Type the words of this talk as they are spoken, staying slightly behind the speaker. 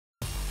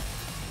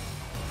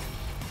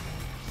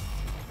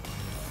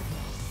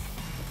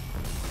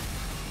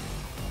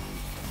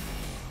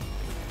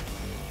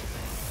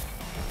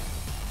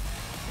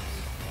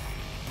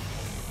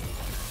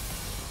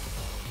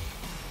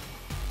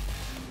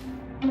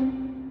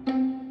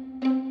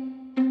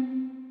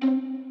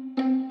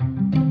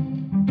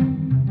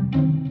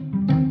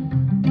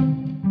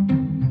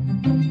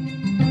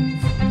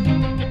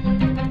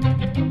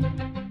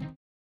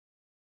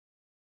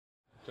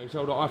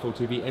Next holder, iPhone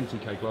TV,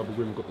 NTK Global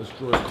Women got the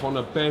destroyer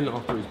Conor Benn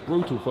after his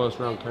brutal first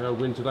round KO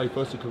win today.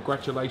 Firstly,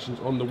 congratulations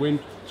on the win.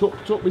 Talk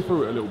me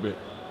through it a little bit.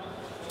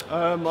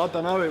 I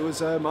don't know, it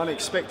was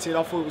unexpected.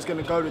 I thought it was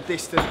going to go the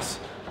distance.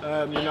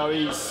 You know,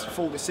 he's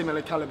fought the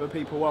similar caliber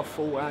people I've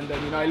fought, and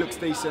you know, he looks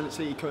decent,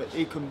 so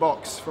he can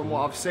box from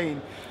what I've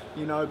seen.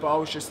 You know, but I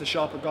was just the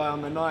sharper guy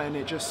on the night, and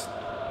it just,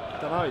 I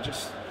don't know, it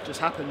just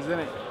happens, doesn't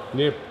it?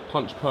 Near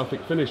punch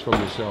perfect finish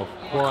from yourself.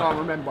 I can't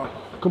remember.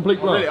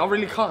 Complete blow. I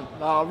really can't.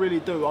 No, I really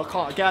do. I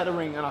can't get out of the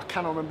ring and I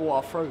cannot remember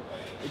what I threw.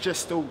 It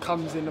just still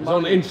comes in the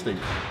moment. It's on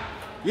instinct.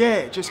 Yeah,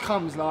 it just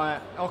comes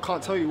like, I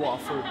can't tell you what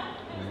I threw.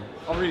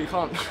 I really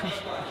can't.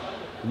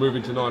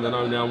 Moving to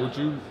 9-0 now, would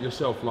you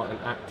yourself like an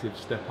active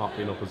step up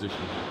in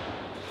opposition?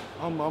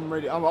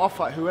 I'll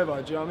fight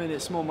whoever, do you know what I mean?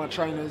 It's more my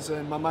trainers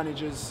and my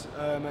managers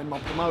and my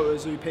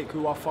promoters who pick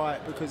who I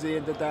fight, because at the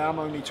end of the day I'm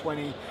only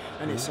 20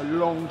 and it's a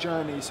long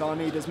journey, so I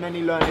need as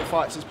many learning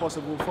fights as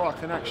possible before I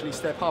can actually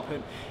step up.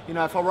 And you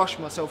know, if I rush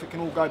myself it can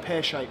all go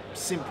pear-shaped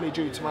simply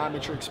due to my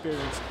amateur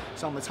experience.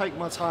 So I'm going to take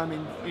my time,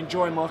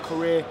 enjoy my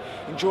career,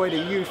 enjoy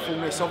the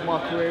youthfulness of my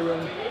career,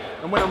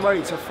 and when I'm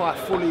ready to fight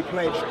fully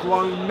pledged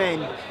grown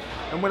men,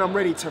 and when I'm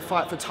ready to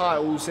fight for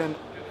titles and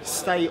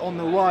stay on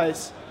the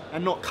rise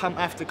and not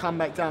have to come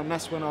back down,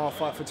 that's when I'll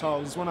fight for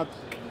titles. It's when I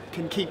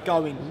can keep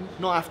going,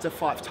 not have to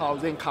fight for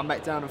titles, then come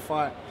back down and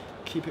fight,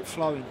 keep it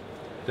flowing.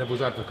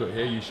 Devil's advocate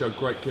here, you show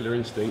great killer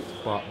instinct,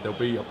 but there'll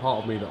be a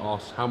part of me that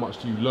asks, how much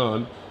do you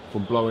learn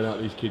from blowing out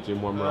these kids in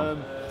one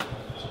round? Do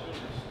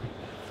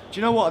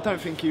you know what? I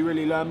don't think you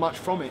really learn much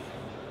from it,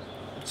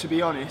 to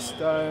be honest.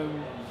 But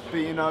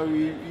you know,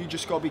 you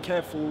just got to be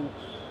careful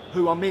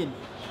who I'm in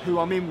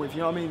with, you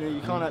know what I mean?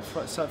 You can't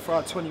have, so for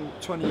a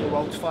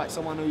 20-year-old to fight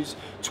someone who's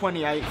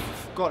 28,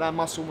 got that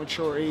muscle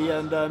maturity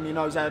and you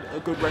know, has had a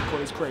good record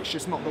in his career. It's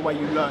just not the way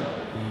you learn,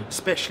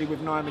 especially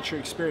with no amateur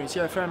experience.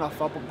 Yeah, fair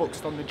enough, I've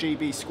boxed on the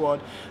GB squad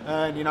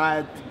and you know, I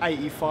had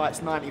 80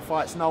 fights, 90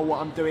 fights, know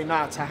what I'm doing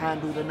now to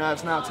handle the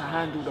nerves, now to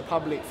handle the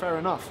public, fair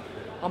enough.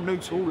 I'm new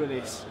to all of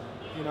this,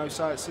 you know,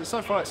 so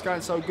far it's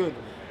going so good.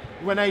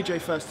 When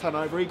AJ first turned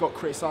over, he got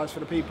criticised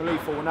for the people he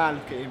fought, and now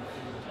look at him.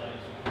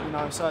 You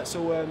know, so it's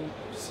all,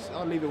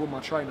 I'll leave it with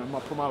my trainer and my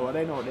promoter,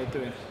 they know what they're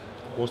doing.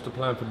 What's the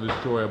plan for the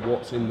destroyer?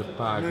 What's in the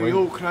bag? New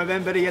York,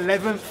 November the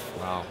 11th.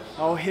 Wow.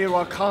 Oh, here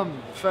I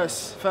come.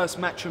 First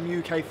Matchroom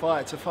UK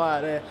fighter to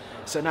fight there.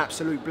 It's an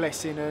absolute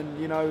blessing, and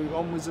you know,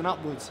 onwards and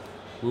upwards.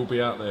 We'll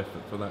be out there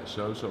for that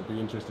show, so it'll be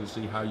interesting to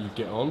see how you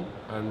get on.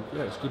 And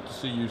yeah, it's good to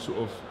see you sort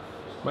of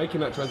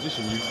making that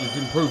transition. You've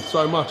improved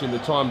so much in the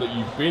time that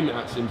you've been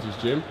at Sims's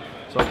gym.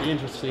 So I'd be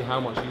interested to see how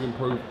much you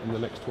improve in the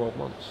next 12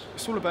 months.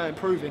 It's all about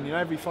improving, you know,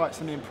 every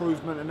fight's an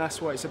improvement, and that's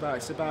what it's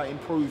about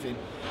improving. Do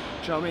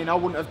you know what I mean? I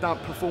wouldn't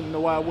have performed the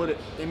way I would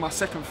in my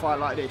second fight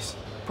like this.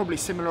 Probably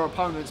similar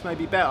opponents,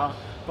 maybe better,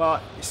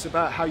 but it's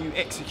about how you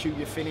execute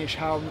your finish,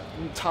 how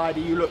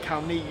tidy you look, how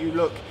neat you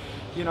look,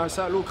 you know,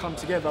 so it'll all come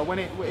together. When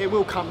it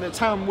will come, the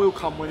time will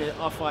come when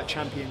I fight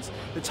champions.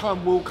 The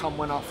time will come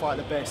when I fight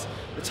the best.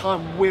 The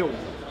time will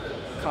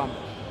come.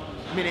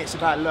 I mean, it's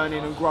about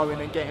learning and growing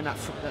and getting that,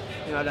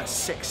 you know, that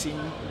sexy,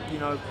 you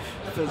know,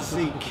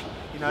 physique,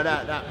 you know,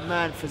 that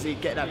man physique,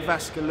 get that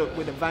vascular look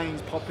with the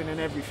veins popping and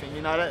everything.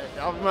 You know, at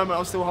the moment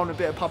I'm still holding a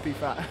bit of puppy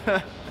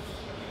fat.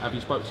 Have you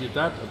spoke to your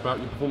dad about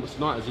your performance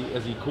tonight?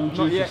 Has he called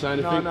you Not to yet. say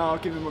anything? No, I'll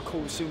give him a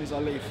call as soon as I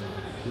leave.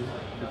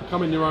 You're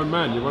becoming your own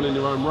man. You're running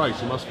your own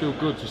race. It must feel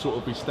good to sort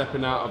of be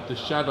stepping out of the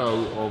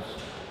shadow of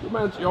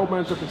your old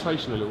man's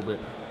reputation a little bit.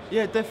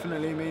 Yeah,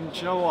 definitely. I mean, do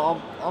you know what?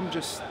 I'm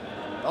just,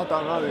 I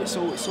don't know. It's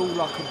all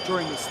like a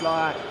dream. It's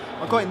like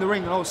I got in the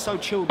ring and I was so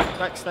chilled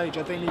backstage.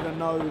 I didn't even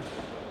know.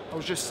 I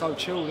was just so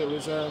chilled. It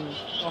was.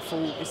 I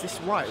thought, is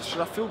this right? Should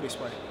I feel this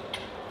way?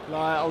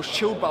 Like, I was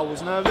chilled, but I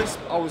was nervous.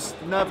 I was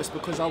nervous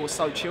because I was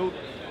so chilled,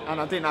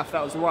 and I didn't know if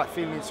that was the right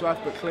feeling to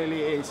have, but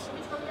clearly it is.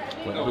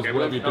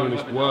 Whatever you're doing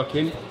is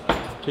working.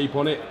 Keep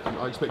on it.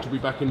 I expect you'll be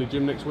back in the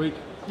gym next week.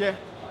 Yeah,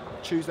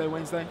 Tuesday,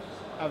 Wednesday.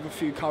 Have a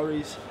few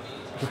curries,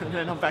 and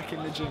then I'm back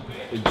in the gym.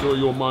 Enjoy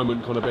your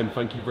moment, Conor Benn.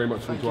 Thank you very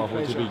much for coming to our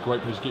TV.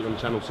 Great pleasure to get you on the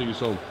channel. See you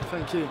soon.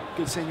 Thank you.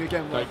 Good seeing you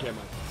again. Take care,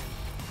 man.